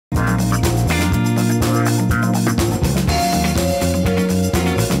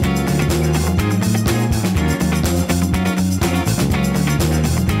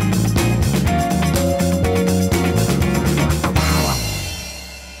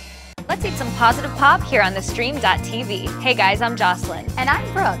let's eat some positive pop here on thestream.tv. Hey guys, I'm Jocelyn. And I'm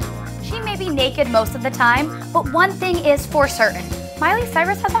Brooke. She may be naked most of the time, but one thing is for certain. Miley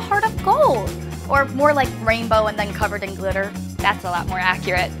Cyrus has a heart of gold. Or more like rainbow and then covered in glitter. That's a lot more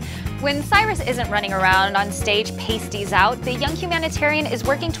accurate. When Cyrus isn't running around on stage pasties out, the young humanitarian is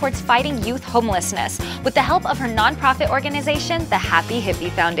working towards fighting youth homelessness with the help of her nonprofit organization, the Happy Hippie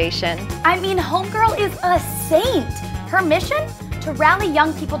Foundation. I mean, homegirl is a saint. Her mission? To rally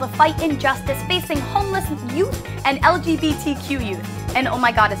young people to fight injustice facing homeless youth and LGBTQ youth. And oh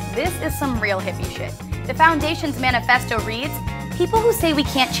my goddess, this is some real hippie shit. The foundation's manifesto reads, "People who say we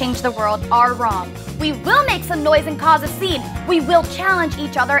can't change the world are wrong. We will make some noise and cause a scene. We will challenge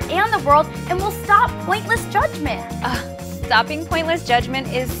each other and the world, and we'll stop pointless judgment." Stopping pointless judgment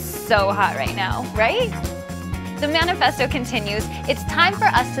is so hot right now, right? The manifesto continues, it's time for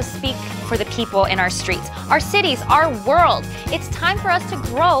us to speak for the people in our streets, our cities, our world. It's time for us to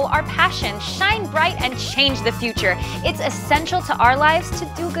grow our passion, shine bright, and change the future. It's essential to our lives to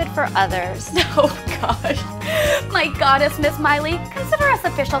do good for others. Oh gosh. My goddess, Miss Miley, consider us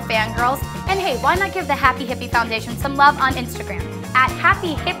official fangirls. And hey, why not give the Happy Hippie Foundation some love on Instagram at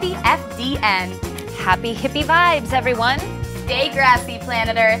HappyHippieFDN. Happy hippie vibes, everyone. Stay grassy,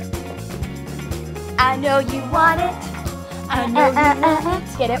 planet Earth. I know you want it. I know you want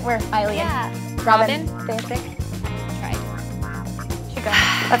it. Get it? We're Miley. Yeah. Robin. Basic. Try. Should go.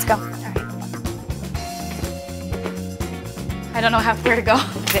 Let's go. I don't know where to go.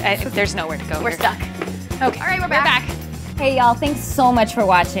 There's nowhere to go. We're stuck. Okay. All right, we're back. Hey y'all, thanks so much for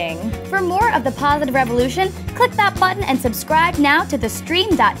watching. For more of the positive revolution, click that button and subscribe now to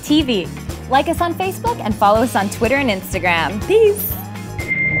thestream.tv. Like us on Facebook and follow us on Twitter and Instagram. Peace.